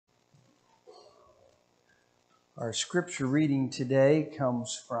Our scripture reading today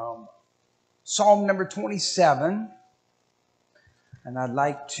comes from Psalm number 27, and I'd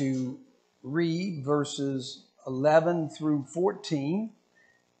like to read verses 11 through 14.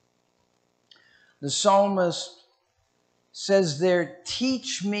 The psalmist says there,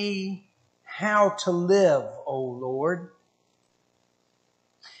 "Teach me how to live, O Lord.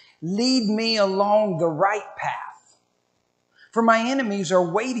 Lead me along the right path, for my enemies are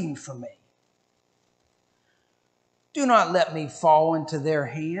waiting for me. Do not let me fall into their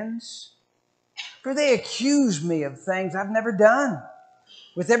hands, for they accuse me of things I've never done.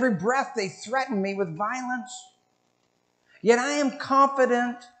 With every breath they threaten me with violence. Yet I am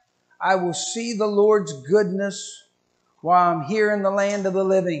confident I will see the Lord's goodness while I'm here in the land of the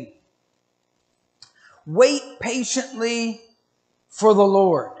living. Wait patiently for the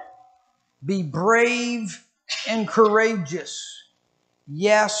Lord. Be brave and courageous.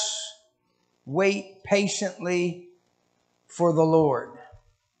 Yes, wait patiently for the Lord."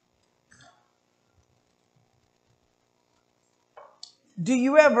 Do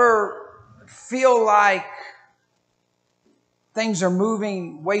you ever feel like things are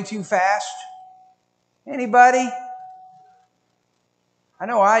moving way too fast? Anybody? I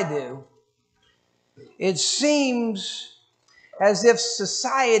know I do. It seems as if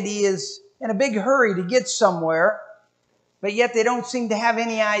society is in a big hurry to get somewhere, but yet they don't seem to have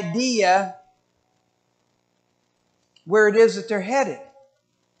any idea where it is that they're headed.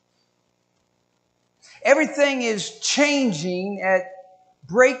 Everything is changing at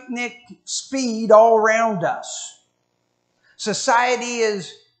breakneck speed all around us. Society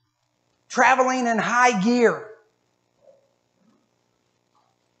is traveling in high gear.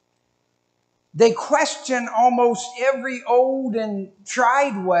 They question almost every old and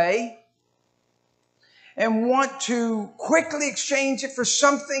tried way and want to quickly exchange it for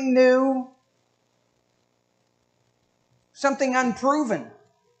something new, something unproven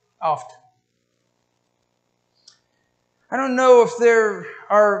often. I don't know if there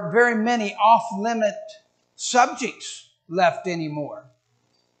are very many off-limit subjects left anymore.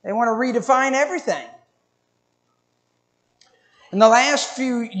 They want to redefine everything. In the last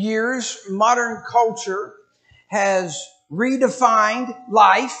few years, modern culture has redefined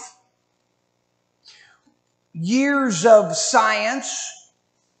life. Years of science,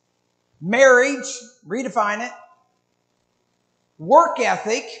 marriage, redefine it. Work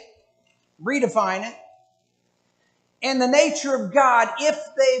ethic, redefine it. And the nature of God, if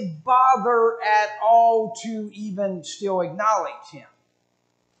they bother at all to even still acknowledge Him.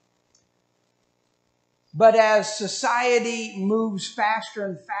 But as society moves faster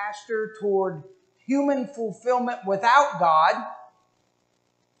and faster toward human fulfillment without God,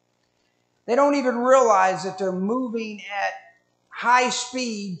 they don't even realize that they're moving at high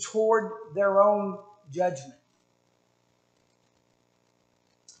speed toward their own judgment.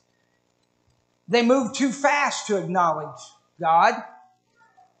 They move too fast to acknowledge God,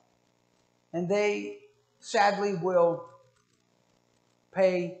 and they sadly will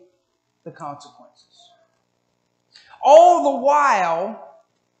pay the consequences. All the while,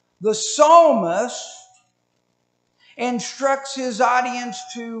 the psalmist instructs his audience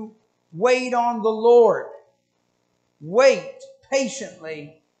to wait on the Lord. Wait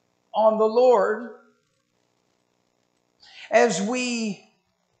patiently on the Lord. As we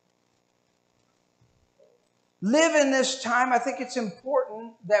live in this time, I think it's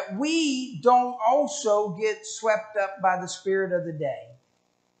important that we don't also get swept up by the spirit of the day.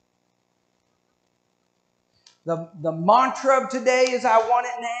 The mantra of today is, I want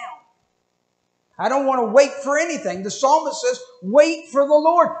it now. I don't want to wait for anything. The psalmist says, wait for the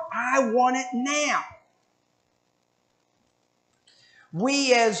Lord. I want it now.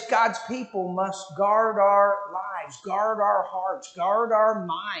 We as God's people must guard our lives, guard our hearts, guard our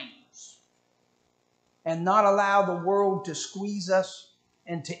minds, and not allow the world to squeeze us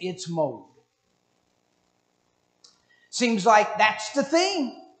into its mold. Seems like that's the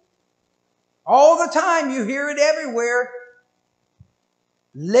theme. All the time you hear it everywhere.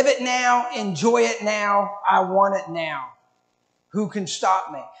 Live it now, enjoy it now, I want it now. Who can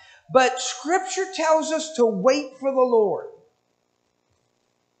stop me? But Scripture tells us to wait for the Lord.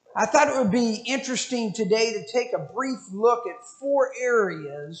 I thought it would be interesting today to take a brief look at 4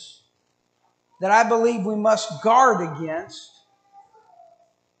 areas that I believe we must guard against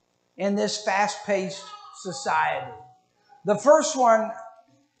in this fast-paced society. The first one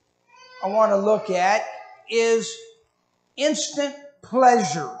I want to look at is instant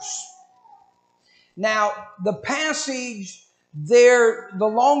pleasures. Now, the passage there, the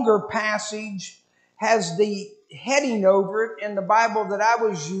longer passage, has the heading over it in the Bible that I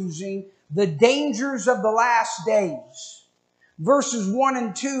was using, the dangers of the last days. Verses 1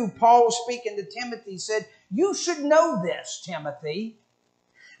 and 2, Paul speaking to Timothy said, you should know this, Timothy,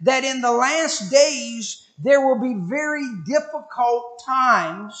 that in the last days there will be very difficult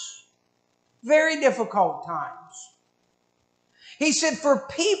times. Very difficult times. He said, for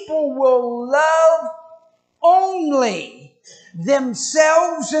people will love only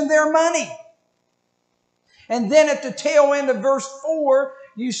themselves and their money. And then at the tail end of verse 4,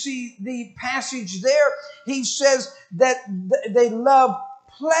 you see the passage there. He says that they love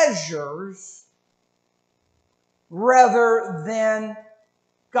pleasures rather than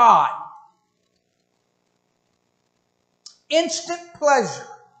God. Instant pleasure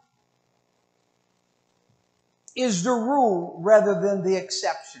is the rule rather than the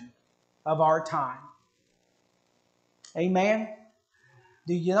exception of our time. Amen?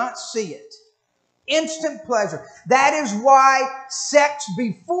 Do you not see it? Instant pleasure. That is why sex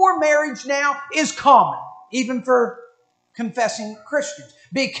before marriage now is common, even for confessing Christians,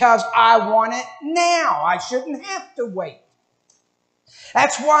 because I want it now. I shouldn't have to wait.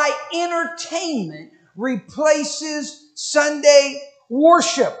 That's why entertainment replaces Sunday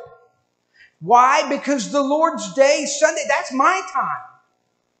worship. Why? Because the Lord's Day, Sunday, that's my time.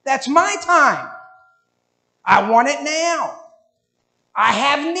 That's my time. I want it now. I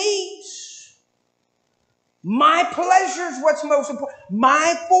have needs. My pleasure is what's most important.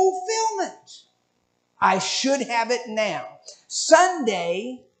 My fulfillment. I should have it now.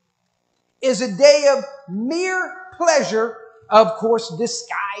 Sunday is a day of mere pleasure, of course,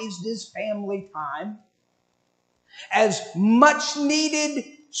 disguised as family time, as much needed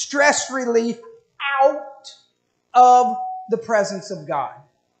stress relief out of the presence of God.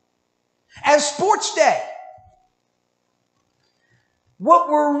 As sports day. What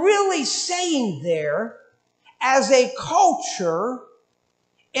we're really saying there, as a culture,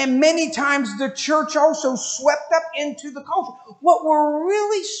 and many times the church also swept up into the culture. What we're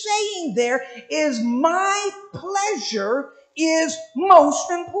really saying there is my pleasure is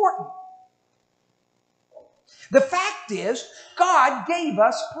most important. The fact is, God gave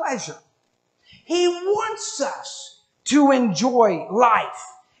us pleasure. He wants us to enjoy life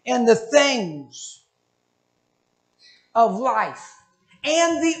and the things of life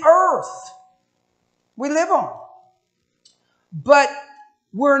and the earth we live on. But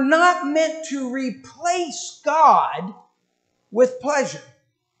we're not meant to replace God with pleasure.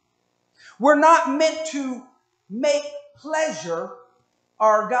 We're not meant to make pleasure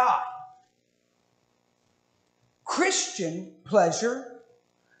our God. Christian pleasure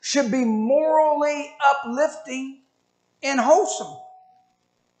should be morally uplifting and wholesome.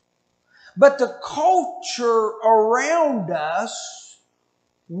 But the culture around us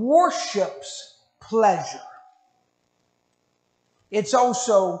worships pleasure. It's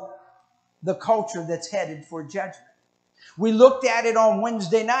also the culture that's headed for judgment. We looked at it on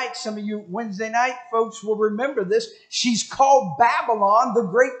Wednesday night. Some of you Wednesday night folks will remember this. She's called Babylon, the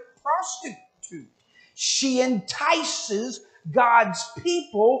great prostitute. She entices God's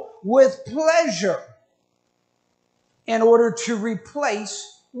people with pleasure in order to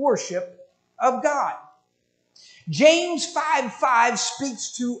replace worship of God. James 5:5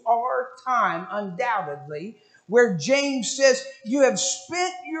 speaks to our time, undoubtedly, where James says, you have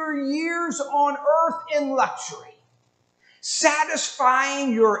spent your years on earth in luxury,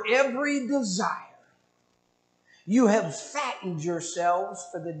 satisfying your every desire. You have fattened yourselves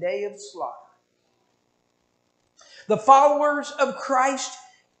for the day of slaughter. The followers of Christ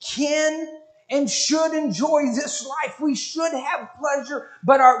can and should enjoy this life. We should have pleasure,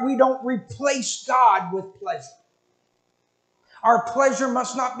 but we don't replace God with pleasure. Our pleasure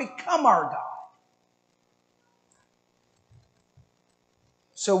must not become our God.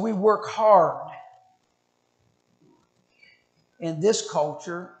 So we work hard in this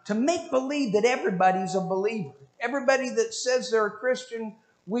culture to make believe that everybody's a believer. Everybody that says they're a Christian,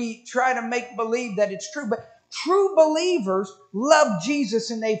 we try to make believe that it's true. But true believers love Jesus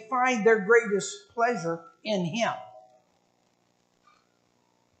and they find their greatest pleasure in Him.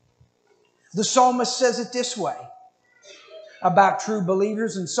 The psalmist says it this way about true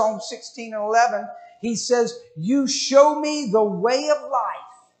believers in Psalm 16:11. He says, you show me the way of life,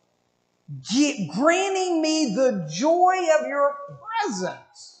 granting me the joy of your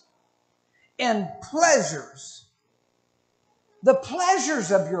presence and pleasures. The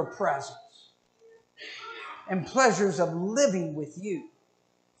pleasures of your presence and pleasures of living with you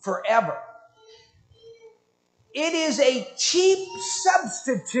forever. It is a cheap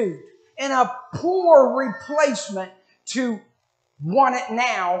substitute and a poor replacement to want it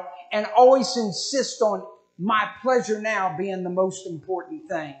now and always insist on my pleasure now being the most important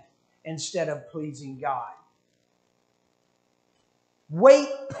thing instead of pleasing God. Wait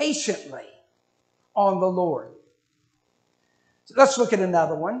patiently on the Lord. So let's look at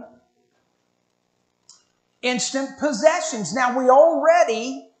another one. Instant possessions. Now, we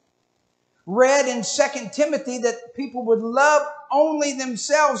already read in 2 Timothy that people would love only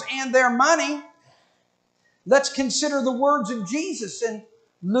themselves and their money. Let's consider the words of Jesus in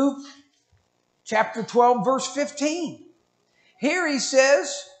Luke chapter 12, verse 15. Here he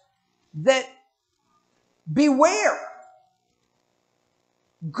says that beware,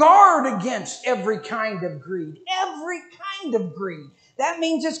 guard against every kind of greed. Every kind of greed. That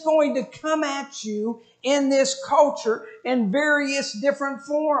means it's going to come at you in this culture in various different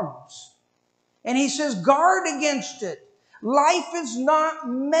forms. And he says, guard against it. Life is not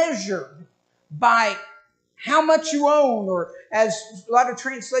measured by how much you own, or as a lot of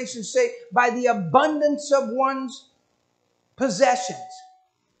translations say, by the abundance of one's possessions.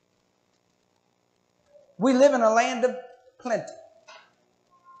 We live in a land of plenty.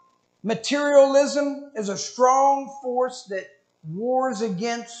 Materialism is a strong force that wars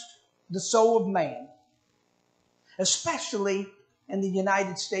against the soul of man, especially in the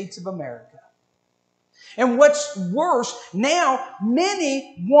United States of America. And what's worse, now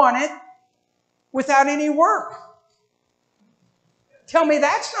many want it without any work. Tell me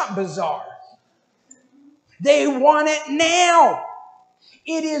that's not bizarre. They want it now.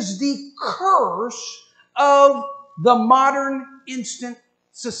 It is the curse of the modern instant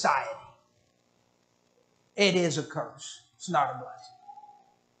society. It is a curse. It's not a blessing.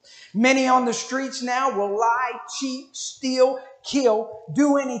 Many on the streets now will lie, cheat, steal, kill,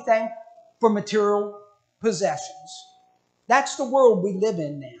 do anything for material possessions. That's the world we live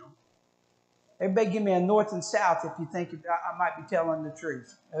in now. Everybody give me a north and south if you think I might be telling the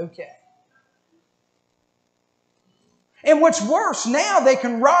truth. Okay. And what's worse, now they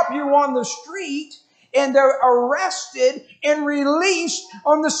can rob you on the street and they're arrested and released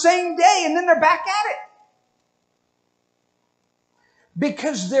on the same day, and then they're back at it.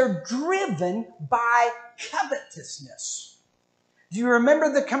 Because they're driven by covetousness. Do you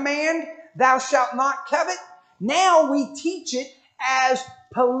remember the command, thou shalt not covet? Now we teach it as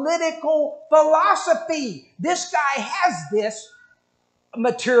political philosophy. This guy has this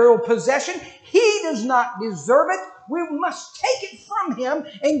material possession. He does not deserve it. We must take it from him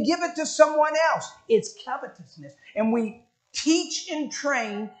and give it to someone else. It's covetousness. And we teach and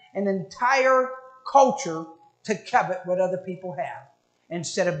train an entire culture to covet what other people have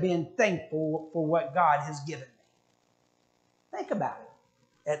instead of being thankful for what God has given me. Think about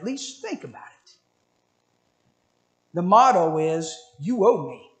it. At least think about it. The motto is, you owe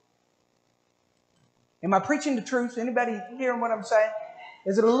me. Am I preaching the truth? Anybody hearing what I'm saying?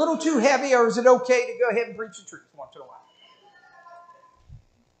 Is it a little too heavy, or is it okay to go ahead and preach the truth once in a while?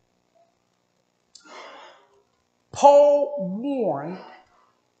 Paul warned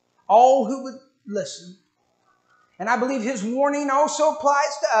all who would listen, and I believe his warning also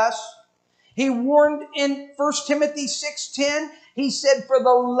applies to us. He warned in 1 Timothy 6:10, he said, for the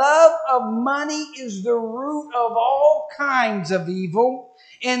love of money is the root of all kinds of evil,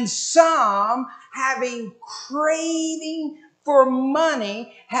 and some, having craving for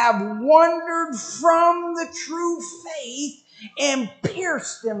money, have wandered from the true faith and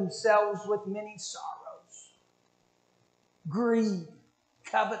pierced themselves with many sorrows. Greed,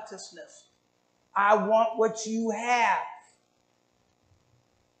 covetousness. I want what you have.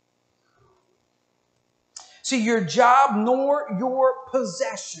 See, your job nor your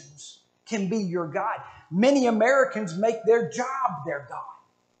possessions can be your God. Many Americans make their job their God.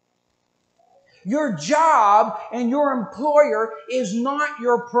 Your job and your employer is not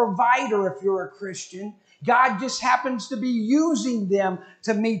your provider if you're a Christian. God just happens to be using them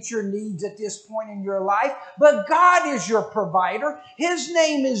to meet your needs at this point in your life. But God is your provider. His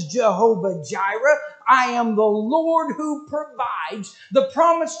name is Jehovah Jireh. I am the Lord who provides. The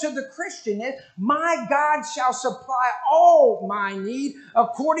promise to the Christian is, my God shall supply all my need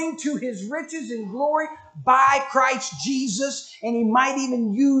according to his riches and glory by Christ Jesus. And he might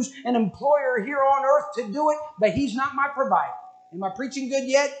even use an employer here on earth to do it, but he's not my provider. Am I preaching good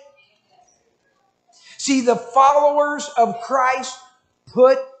yet? See, the followers of Christ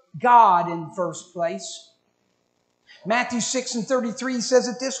put God in first place. Matthew 6:33 says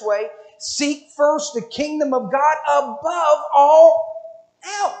it this way, seek first the kingdom of God above all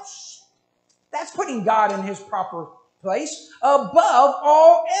else. That's putting God in his proper place, above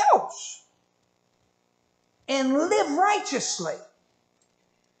all else. And live righteously.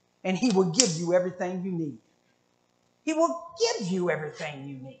 And he will give you everything you need. He will give you everything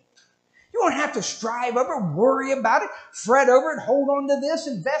you need. You won't have to strive over it, worry about it, fret over it, hold on to this,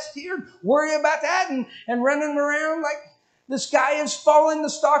 invest here, worry about that, and running around like the sky is falling, the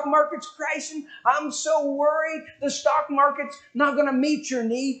stock market's crashing. I'm so worried the stock market's not going to meet your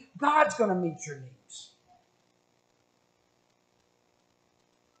need. God's going to meet your needs.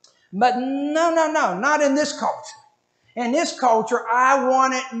 But no, not in this culture. In this culture, I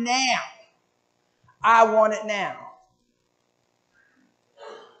want it now. I want it now.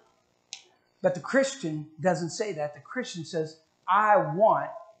 But the Christian doesn't say that. The Christian says, I want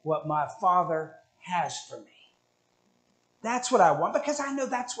what my Father has for me. That's what I want because I know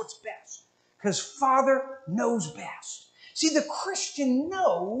that's what's best. Because Father knows best. See, the Christian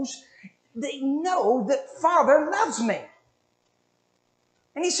knows, they know that Father loves me.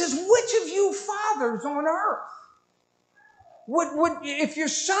 And he says, which of you fathers on earth would if your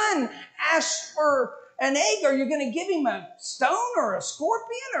son asks for an egg, are you going to give him a stone or a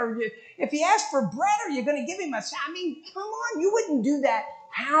scorpion? Or if he asks for bread, are you going to give him a... I mean, come on, you wouldn't do that.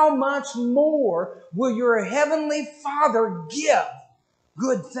 How much more will your heavenly Father give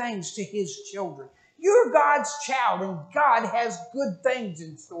good things to his children? You're God's child, and God has good things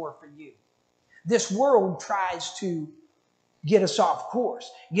in store for you. This world tries to get us off course,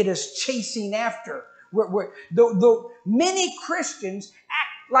 get us chasing after. Many Christians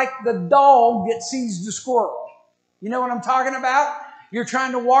act like the dog that sees the squirrel. You know what I'm talking about? You're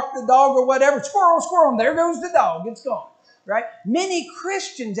trying to walk the dog or whatever. Squirrel, squirrel, and there goes the dog. It's gone. Right? Many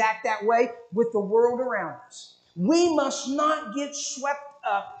Christians act that way with the world around us. We must not get swept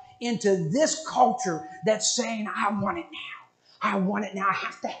up into this culture that's saying, I want it now. I want it now. I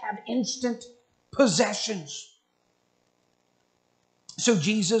have to have instant possessions. So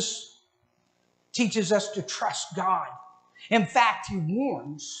Jesus teaches us to trust God. In fact, he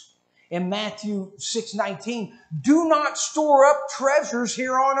warns in Matthew 6:19, do not store up treasures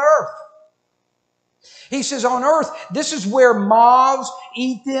here on earth. He says on earth, this is where moths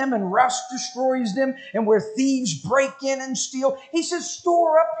eat them and rust destroys them and where thieves break in and steal. He says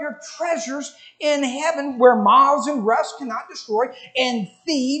store up your treasures in heaven where moths and rust cannot destroy and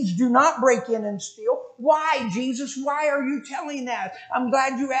thieves do not break in and steal. Why, Jesus? Why are you telling that? I'm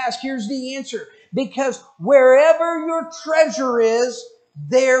glad you asked. Here's the answer. Because wherever your treasure is,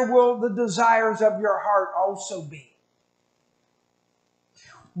 there will the desires of your heart also be.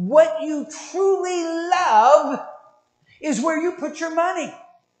 What you truly love is where you put your money.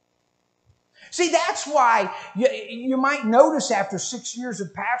 See, that's why you might notice after 6 years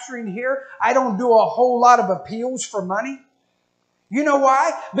of pastoring here, I don't do a whole lot of appeals for money. You know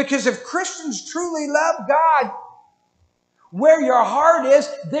why? Because if Christians truly love God, where your heart is,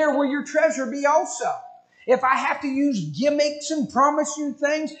 there will your treasure be also. If I have to use gimmicks and promise you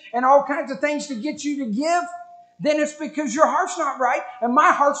things and all kinds of things to get you to give, then it's because your heart's not right and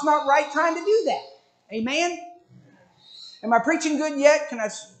my heart's not right trying to do that. Amen? Am I preaching good yet?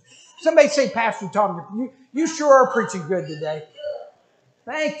 Somebody say, Pastor Tom, you sure are preaching good today.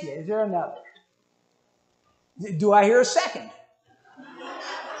 Thank you. Is there another? Do I hear a second?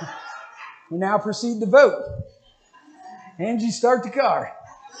 We now proceed to vote. Angie, start the car.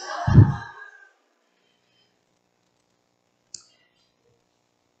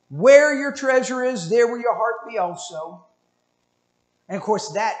 Where your treasure is, there will your heart be also. And of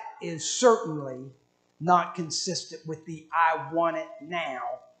course, that is certainly not consistent with the I want it now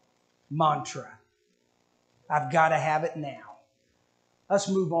mantra. I've got to have it now. Let's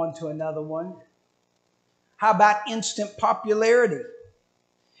move on to another one. How about instant popularity?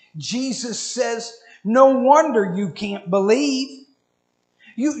 Jesus says, no wonder you can't believe.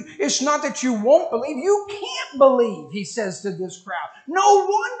 It's not that you won't believe. You can't believe, he says to this crowd. No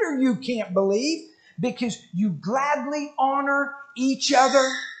wonder you can't believe because you gladly honor each other,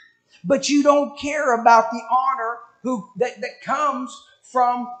 but you don't care about the honor that comes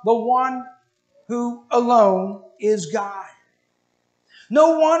from the one who alone is God.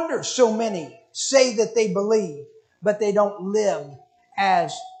 No wonder so many say that they believe, but they don't live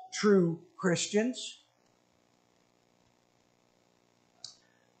as true Christians.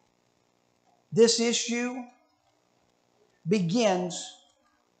 This issue begins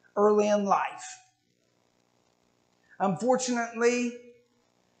early in life. Unfortunately,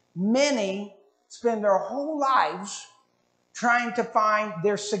 many spend their whole lives trying to find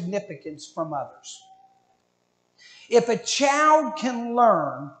their significance from others. If a child can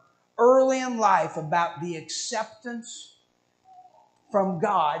learn early in life about the acceptance from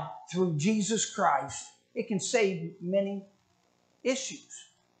God through Jesus Christ, it can save many issues.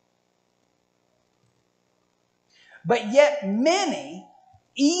 But yet many,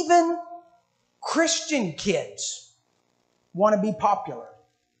 even Christian kids, want to be popular.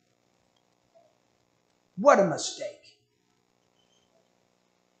 What a mistake.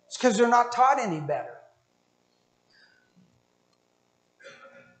 It's because they're not taught any better.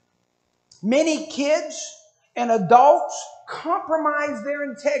 Many kids and adults compromise their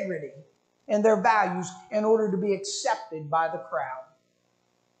integrity and their values in order to be accepted by the crowd.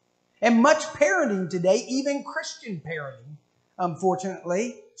 And much parenting today, even Christian parenting,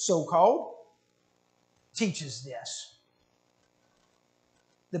 unfortunately, so-called, teaches this.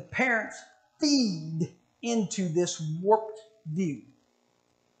 The parents feed into this warped view.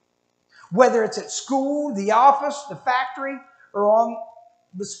 Whether it's at school, the office, the factory, or on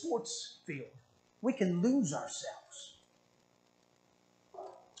the sports field, we can lose ourselves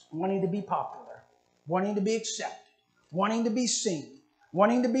wanting to be popular, wanting to be accepted, wanting to be seen,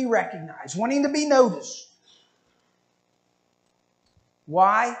 wanting to be recognized, wanting to be noticed.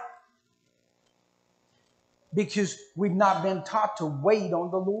 Why? Because we've not been taught to wait on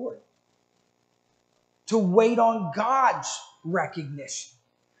the Lord, to wait on God's recognition,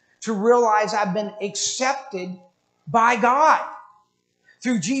 to realize I've been accepted by God.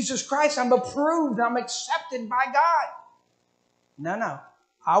 Through Jesus Christ, I'm approved, I'm accepted by God. No,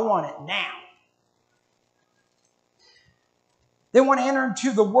 I want it now. They want to enter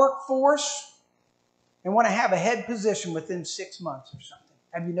into the workforce and want to have a head position within 6 months or something.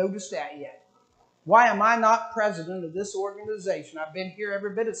 Have you noticed that yet? Why am I not president of this organization? I've been here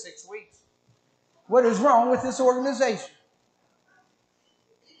every bit of 6 weeks. What is wrong with this organization?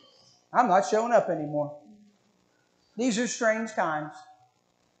 I'm not showing up anymore. These are strange times.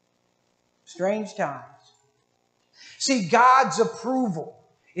 Strange times. See, God's approval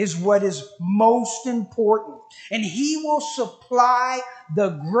is what is most important. And He will supply the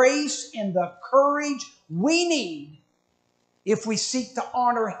grace and the courage we need if we seek to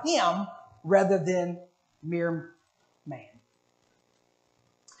honor Him rather than mere man.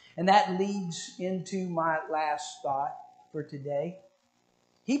 And that leads into my last thought for today.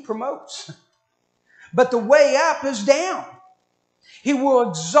 He promotes. But the way up is down. He will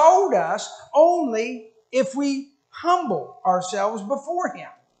exalt us only if we humble ourselves before Him.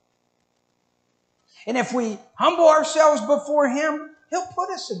 And if we humble ourselves before Him, He'll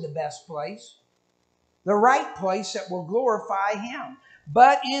put us in the best place, the right place that will glorify Him.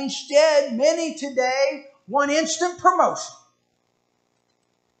 But instead, many today want instant promotion.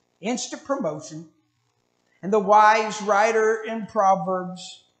 Instant promotion. And the wise writer in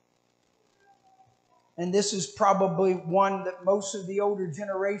Proverbs, and this is probably one that most of the older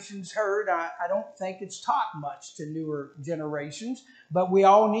generations heard. I don't think it's taught much to newer generations, but we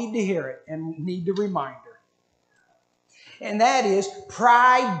all need to hear it and need the reminder. And that is,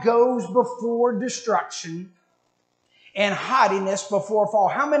 pride goes before destruction and haughtiness before fall.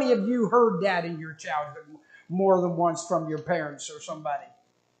 How many of you heard that in your childhood more than once from your parents or somebody?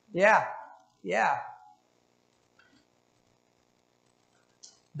 Yeah.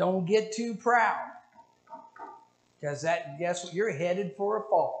 Don't get too proud. Because guess what? You're headed for a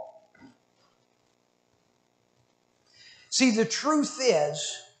fall. See, the truth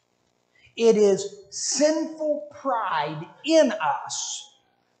is, it is sinful pride in us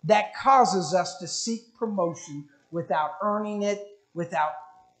that causes us to seek promotion without earning it, without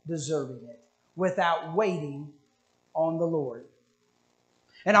deserving it, without waiting on the Lord.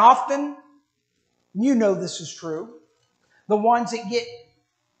 And often, you know this is true, the ones that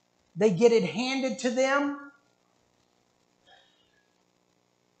get it handed to them,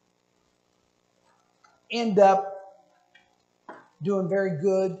 end up doing very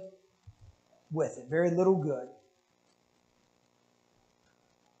good with it. Very little good.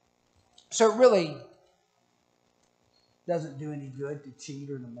 So it really doesn't do any good to cheat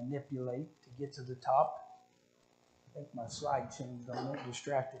or to manipulate to get to the top. I think my slide changed on it,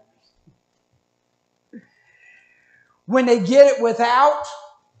 distracted me. When they get it without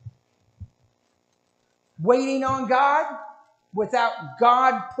waiting on God, without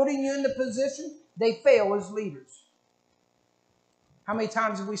God putting you in the position, they fail as leaders. How many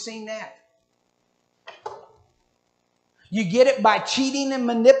times have we seen that? You get it by cheating and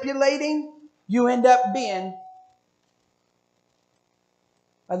manipulating, you end up being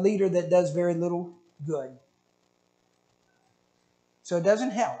a leader that does very little good. So it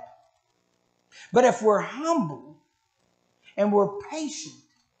doesn't help. But if we're humble and we're patient,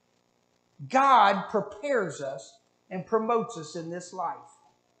 God prepares us and promotes us in this life.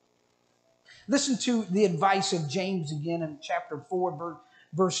 Listen to the advice of James again in chapter 4,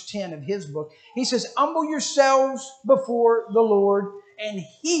 verse 10 of his book. He says, humble yourselves before the Lord, and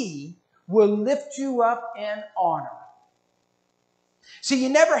He will lift you up in honor. See, you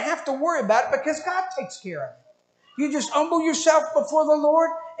never have to worry about it because God takes care of it. You just humble yourself before the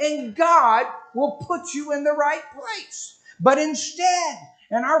Lord, and God will put you in the right place. But instead,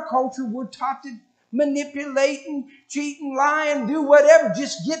 in our culture, we're taught to manipulate and cheat and lie and do whatever.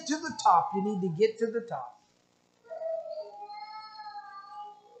 Just get to the top. You need to get to the top.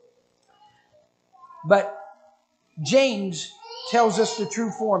 But James tells us the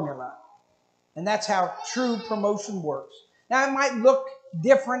true formula. And that's how true promotion works. Now, it might look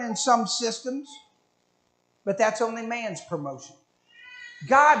different in some systems, but that's only man's promotion.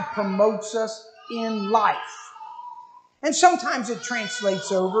 God promotes us in life. And sometimes it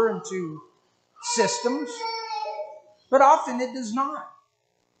translates over into systems, but often it does not.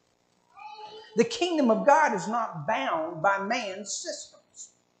 The kingdom of God is not bound by man's systems.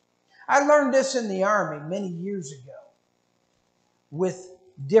 I learned this in the Army many years ago with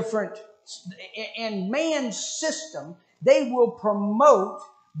different, in man's system, they will promote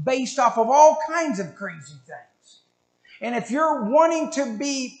based off of all kinds of crazy things. And if you're wanting to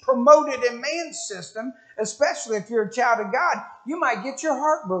be promoted in man's system, especially if you're a child of God, you might get your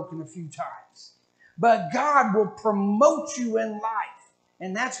heart broken a few times. But God will promote you in life.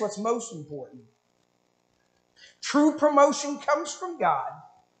 And that's what's most important. True promotion comes from God.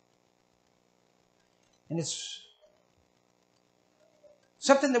 And it's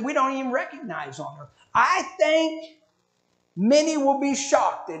something that we don't even recognize on earth. I think many will be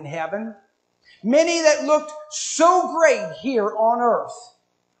shocked in heaven. Many that looked so great here on earth.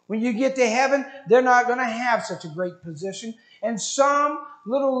 When you get to heaven, they're not going to have such a great position. And some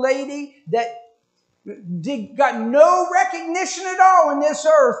little lady that got no recognition at all in this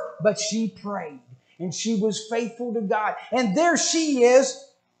earth, but she prayed and she was faithful to God. And there she is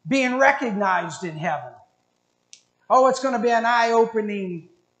being recognized in heaven. Oh, it's going to be an eye-opening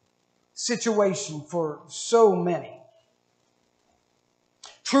situation for so many.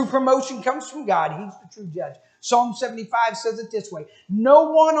 True promotion comes from God. He's the true judge. Psalm 75 says it this way: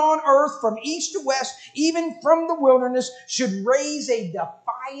 no one on earth from east to west, even from the wilderness, should raise a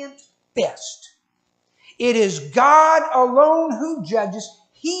defiant fist. It is God alone who judges.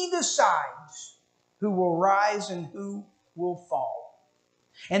 He decides who will rise and who will fall.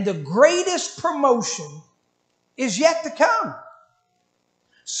 And the greatest promotion is yet to come.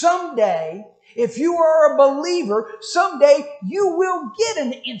 Someday, if you are a believer, someday you will get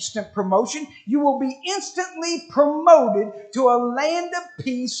an instant promotion. You will be instantly promoted to a land of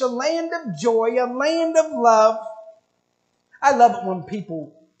peace, a land of joy, a land of love. I love it when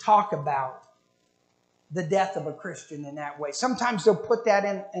people talk about the death of a Christian in that way. Sometimes they'll put that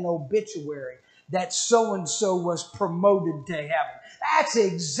in an obituary, that so-and-so was promoted to heaven. That's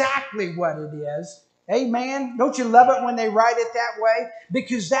exactly what it is. Amen. Don't you love it when they write it that way?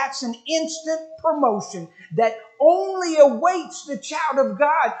 Because that's an instant promotion that only awaits the child of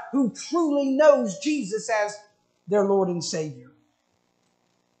God who truly knows Jesus as their Lord and Savior.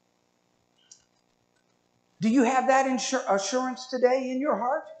 Do you have that assurance today in your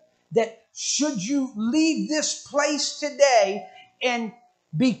heart? That should you leave this place today and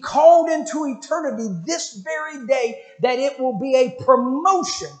be called into eternity this very day, that it will be a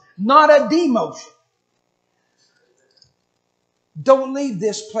promotion, not a demotion. Don't leave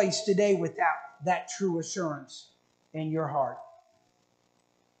this place today without that true assurance in your heart.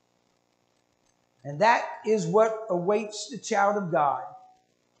 And that is what awaits the child of God.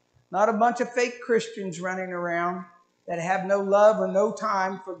 Not a bunch of fake Christians running around that have no love or no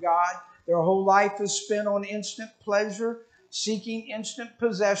time for God. Their whole life is spent on instant pleasure, seeking instant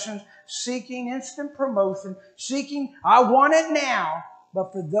possessions, seeking instant promotion, seeking, I want it now,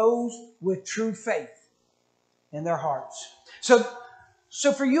 but for those with true faith in their hearts. So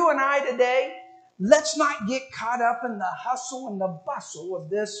for you and I today, let's not get caught up in the hustle and the bustle of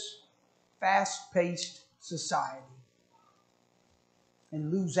this fast-paced society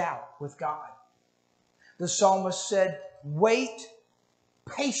and lose out with God. The psalmist said, wait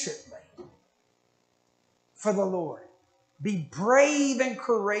patiently for the Lord. Be brave and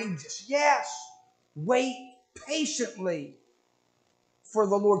courageous. Yes, wait patiently for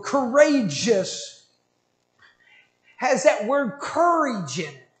the Lord. Courageous has that word courage in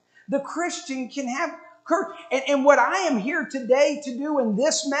it. The Christian can have courage. And what I am here today to do in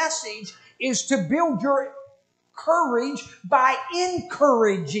this message is to build your courage by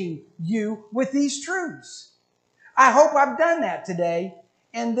encouraging you with these truths. I hope I've done that today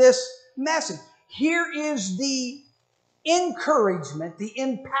in this message. Here is the encouragement, the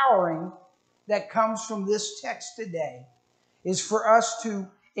empowering that comes from this text today, is for us to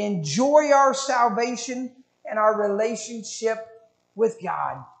enjoy our salvation and our relationship with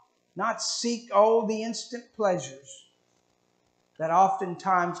God, not seek all the instant pleasures that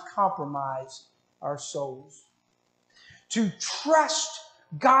oftentimes compromise our souls. To trust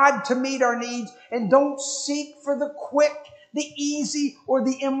God to meet our needs, and don't seek for the quick, the easy, or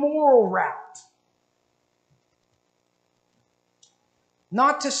the immoral route.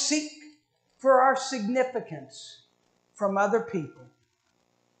 Not to seek for our significance from other people.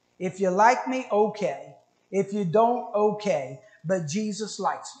 If you like me, okay. If you don't, okay. But Jesus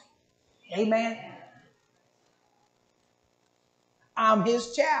likes me. Amen. I'm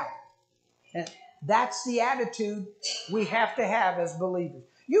His child. And that's the attitude we have to have as believers.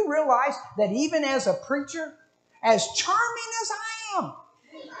 You realize that even as a preacher, as charming as I am,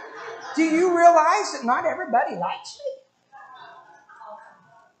 do you realize that not everybody likes me?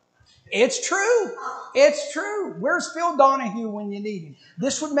 It's true. It's true. Where's Phil Donahue when you need him?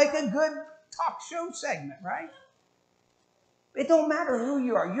 This would make a good talk show segment, right? It don't matter who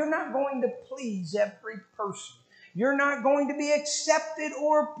you are. You're not going to please every person. You're not going to be accepted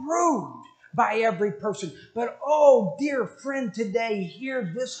or approved by every person. But oh, dear friend, today,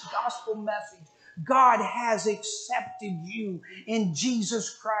 hear this gospel message. God has accepted you in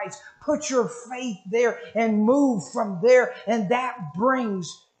Jesus Christ. Put your faith there and move from there. And that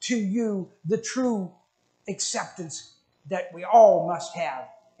brings to you the true acceptance that we all must have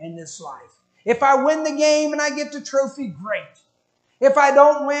in this life. If I win the game and I get the trophy, great. If I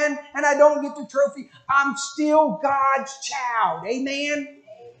don't win and I don't get the trophy, I'm still God's child. Amen?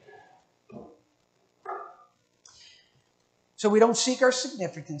 So we don't seek our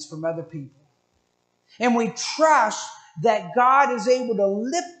significance from other people. And we trust that God is able to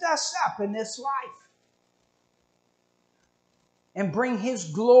lift us up in this life and bring His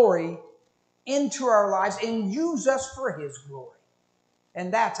glory into our lives and use us for His glory.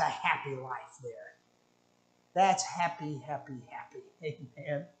 And that's a happy life there. That's happy, happy, happy.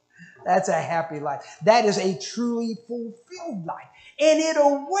 Amen. That's a happy life. That is a truly fulfilled life. And it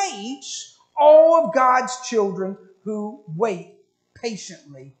awaits all of God's children who wait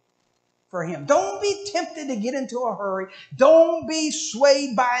patiently for Him. Don't be tempted to get into a hurry. Don't be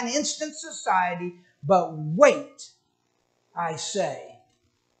swayed by an instant society, but wait, I say,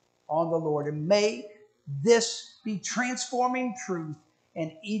 on the Lord. And may this be transforming truth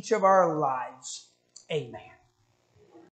in each of our lives. Amen.